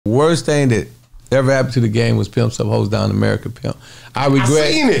Worst thing that ever happened to the game was Pimps Up, Hoes Down, America Pimp. I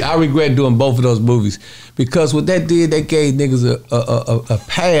regret doing both of those movies because what that did, that gave niggas a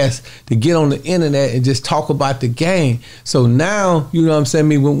pass to get on the internet and just talk about the game. So now, you know what I'm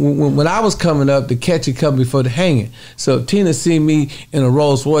saying, when I was coming up, the catching come before the hanging. So Tina seen me in a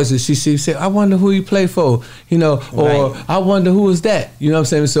Rolls Royce and she said, I wonder who you play for, you know, or I wonder who is that, you know what I'm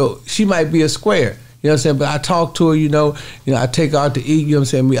saying? So she might be a square. You know what I'm saying? But I talk to her, you know, I take her out to eat, you know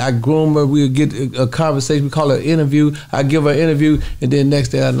what I'm saying? I groom her, we'll get a conversation, we call it an interview. I give her an interview, and then next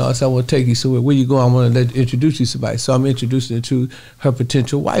day I know, I said, I want to take you somewhere. Where you going? I want to introduce you to somebody. So I'm introducing her to her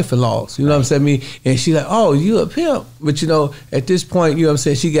potential wife-in-laws, you know what I'm saying? And she's like, oh, you a pimp. But, you know, at this point, you know what I'm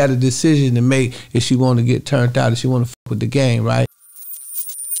saying, she got a decision to make if she want to get turned out, if she want to fuck with the game, right?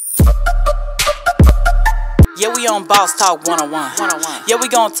 Yeah, we on Boss Talk 101. Yeah, we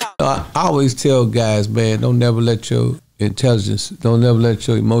gonna talk. I always tell guys, man, don't never let your intelligence, don't never let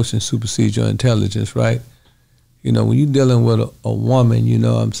your emotions supersede your intelligence, right? You know, when you're dealing with a woman, you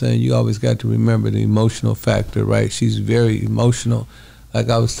know what I'm saying, you always got to remember the emotional factor, right? She's very emotional. Like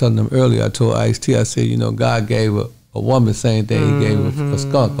I was telling them earlier, I told Ice-T, I said, you know, God gave a woman the same thing he gave a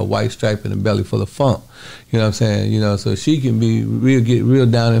skunk, a white stripe and a belly full of funk. You know what I'm saying? You know, so she can be get real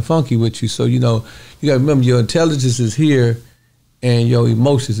down and funky with you. So, you know, you gotta remember your intelligence is here and your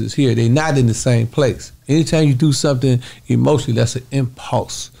emotions is here. They're not in the same place. Anytime you do something emotionally, that's an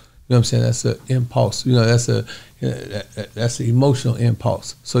impulse. You know what I'm saying? That's an impulse. You know, that's an emotional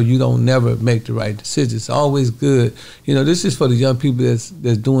impulse. So you don't never make the right decision. It's always good. You know, this is for the young people that's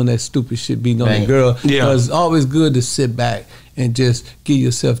doing that stupid shit, beating on the girl. Yeah. It's always good to sit back and just give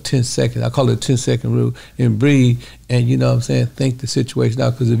yourself 10 seconds. I call it a 10-second rule, and breathe, and you know what I'm saying, think the situation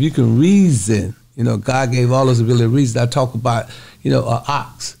out. Because if you can reason, you know, God gave all us ability to reason. I talk about, you know, an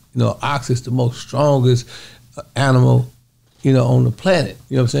ox. You know, an ox is the most strongest animal, you know, on the planet.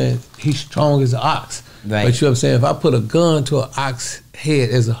 You know what I'm saying? He's strong as an ox. Right. But you know what I'm saying? If I put a gun to an ox head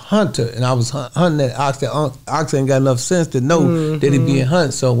as a hunter and I was hunting that ox ain't got enough sense to know that he being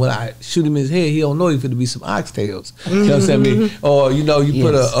hunted. So when I shoot him in his head, he don't know he's going to be some oxtails. You know what I'm saying? Or, you know, you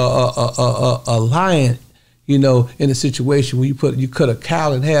put a lion, you know, in a situation where you cut a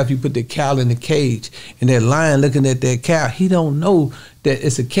cow in half, you put the cow in the cage, and that lion looking at that cow, he don't know that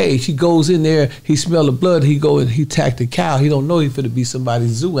it's a cage. He goes in there, he smell the blood, he go and he attack the cow. He don't know he's finna be somebody's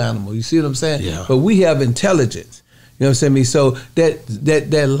zoo animal. You see what I'm saying? Yeah. But we have intelligence. You know what I'm saying? So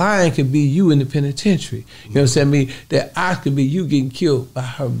that lion could be you in the penitentiary. You know what I'm saying? That ox could be you getting killed by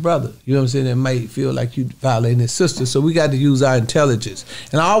her brother. You know what I'm saying? That might feel like you violating his sister. So we got to use our intelligence.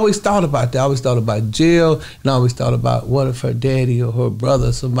 And I always thought about that. I always thought about jail, and I always thought about what if her daddy or her brother,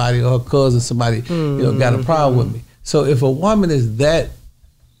 or somebody, or her cousin, somebody, you know, got a problem with me. So if a woman is that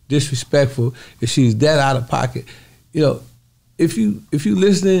disrespectful, if she's that out of pocket, you know, if you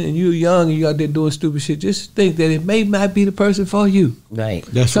listening and you're young and you out there doing stupid shit, just think that it may not be the person for you. Right.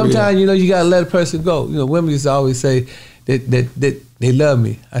 Sometimes, you know, you gotta let a person go. You know, women used to always say that they love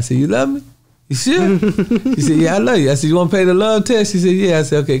me. I said, you love me? You sure? She said, yeah, I love you. I said, you want to pay the love test? She said, yeah. I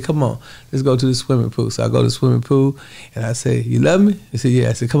said, okay, come on. Let's go to the swimming pool. So I go to the swimming pool and I say, you love me? She said, yeah.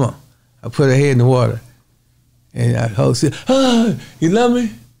 I said, come on. I put her head in the water. And I host it, you love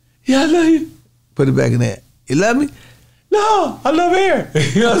me? Yeah, I love you. Put it back in there. You love me? No, I love air.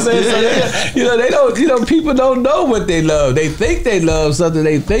 You know what I'm saying? So you know, they don't, you know, people don't know what they love. They think they love something.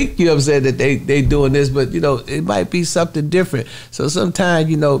 They think, you know what I'm saying, that they doing this, but, you know, it might be something different. So sometimes,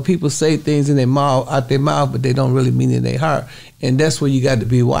 you know, people say things in their mouth, out their mouth, but they don't really mean it in their heart. And that's where you got to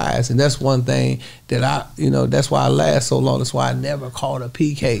be wise. And that's one thing that you know, that's why I last so long. That's why I never caught a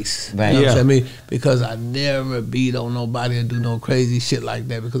P case. Right. You know what I'm saying? Because I never beat on nobody and do no crazy shit like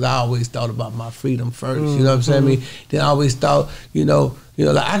that, because I always thought about my freedom first. You know what I'm saying? Then I always thought, you know,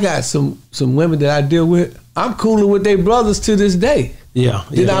 like I got some women that I deal with, I'm cooler with their brothers to this day. Yeah.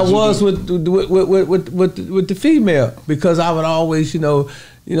 Than I was with the female, because I would always, you know,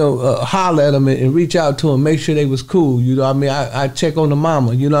 holler at them and reach out to them, make sure they was cool. You know what I mean? I check on the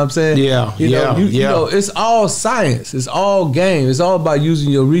mama, you know what I'm saying? Yeah, you know, it's all science. It's all game. It's all about using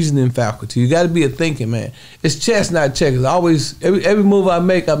your reasoning faculty. You got to be a thinking man. It's chess, not checkers. Every move I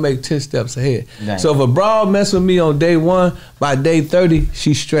make 10 steps ahead. Right. So if a broad mess with me on day 1, by day 30,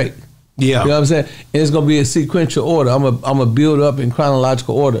 she's straight. Yeah. You know what I'm saying? And it's going to be a sequential order. I'm a build up in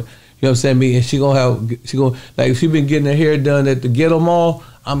chronological order. You know what I'm saying? And she gonna like, if she been getting her hair done at the Ghetto Mall,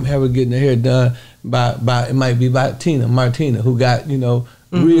 I'm having getting her hair done by it might be by Martina, who got, you know,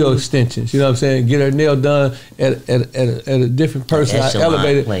 real extensions. You know what I'm saying? Get her nail done at a different person. I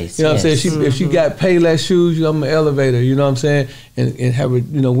elevated. Place, you know what I'm saying? If she got Payless shoes, you know, I'm gonna elevate her. You know what I'm saying? And have her,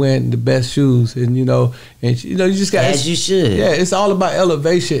 you know, wearing the best shoes, and you know, you just got as you should. Yeah, it's all about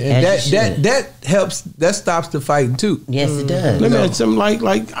elevation, and that helps. That stops the fighting too. Yes, it does. Let me ask something.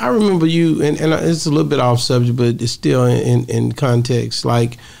 Like I remember you, and it's a little bit off subject, but it's still in context.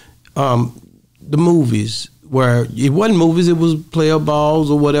 Like the movies. Where it wasn't movies, it was player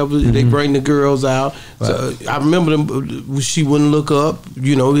balls or whatever. They bring the girls out. Right. So I remember them. She wouldn't look up.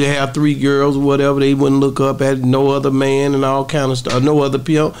 You know, they have 3 girls or whatever. They wouldn't look up at no other man and all kind of stuff. No other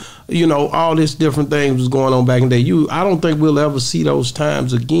pimp. You know, all this different things was going on back in the day. I don't think we'll ever see those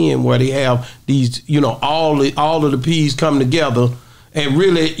times again where they have these. You know, all of the P's come together and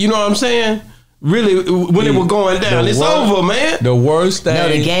really. You know what I'm saying? Really, when it was going down, it's over, man. The worst thing. No,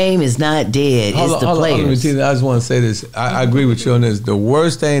 the game is not dead. It's the players. I just want to say this. I agree with you on this. The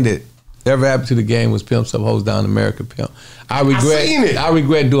worst thing that ever happened to the game was Pimp Up, Hoes Down, America Pimp. I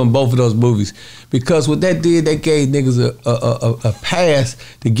regret doing both of those movies because what that did, that gave niggas a pass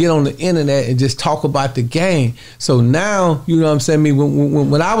to get on the internet and just talk about the game. So now, you know what I'm saying?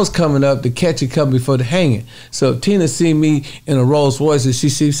 When I was coming up, the catch it come before the hanging. So Tina see me in a Rolls Royce and she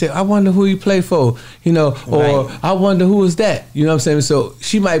said, I wonder who you play for, you know, or right. I wonder who is that, you know what I'm saying? So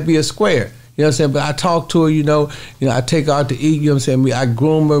she might be a square. You know what I'm saying? But I talk to her, you know, I take her out to eat, you know what I'm saying? I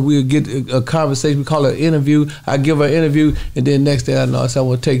groom her, we'll get a conversation, we call it an interview, I give her an interview, and then next day I know, I say, I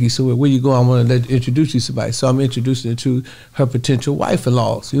want to take you somewhere. Where you going? I want to introduce you to somebody. So I'm introducing her to her potential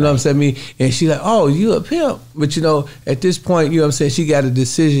wife-in-laws, you know what I'm saying? And she's like, oh, you a pimp. But you know, at this point, you know what I'm saying, she got a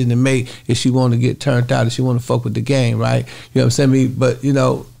decision to make if she want to get turned out, if she want to fuck with the game, right? You know what I'm saying? But, you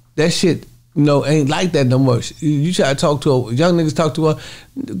know, that shit, you know, ain't like that no more. You try to talk to her, young niggas talk to her,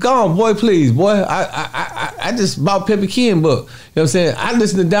 go on, boy, please, boy. I just bought Pimpin book. You know what I'm saying? I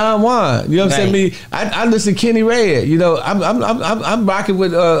listen to Don Juan. You know what I'm saying? I listen to Kenny Red. You know, I'm rocking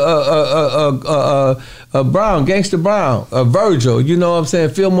with Brown, Gangsta Brown, Virgil. You know what I'm saying?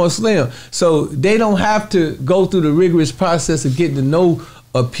 Fillmore Slim. So they don't have to go through the rigorous process of getting to know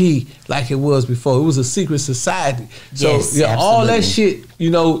a P like it was before. It was a secret society. So yes, yeah, all that shit, you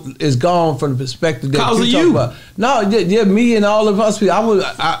know, is gone from the perspective that you talk about. No, yeah, me and all of us people.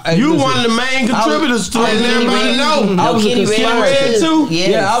 You one of the main contributors to it, and everybody know. I was a conspirator too. Yes.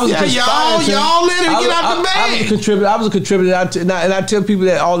 Yeah, I was a conspirator. Y'all let him get out the bag. I was a contributor. And I tell people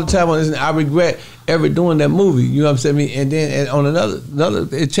that all the time. I regret ever doing that movie. You know what I'm saying? And then on another,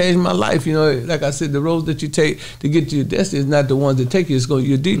 it changed my life. You know, like I said, the roads that you take to get to your destiny is not the ones that take you. It's going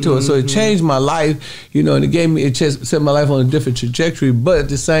your detour. So it changed my life. You know, and it set my life on a different trajectory. But at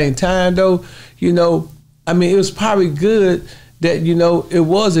the same time, though, you know, I mean, it was probably good that, you know, it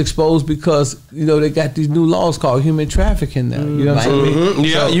was exposed because, you know, they got these new laws called human trafficking now. You know what I'm saying?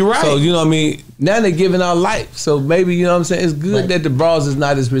 Yeah, so, you're right. So, you know what I mean? Now they're giving out life. So maybe, you know what I'm saying? It's good that the bras is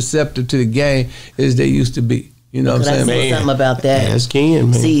not as receptive to the game as they used to be. You know what I'm saying? Can I say something about that? That's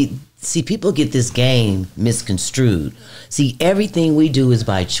Ken, man. See, people get this game misconstrued. See, everything we do is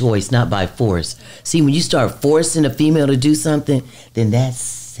by choice, not by force. See, when you start forcing a female to do something, then that's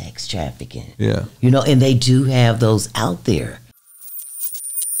sex trafficking. Yeah. You know, and they do have those out there.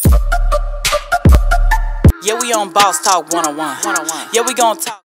 Yeah, we on Boss Talk 101. Yeah, we gonna talk.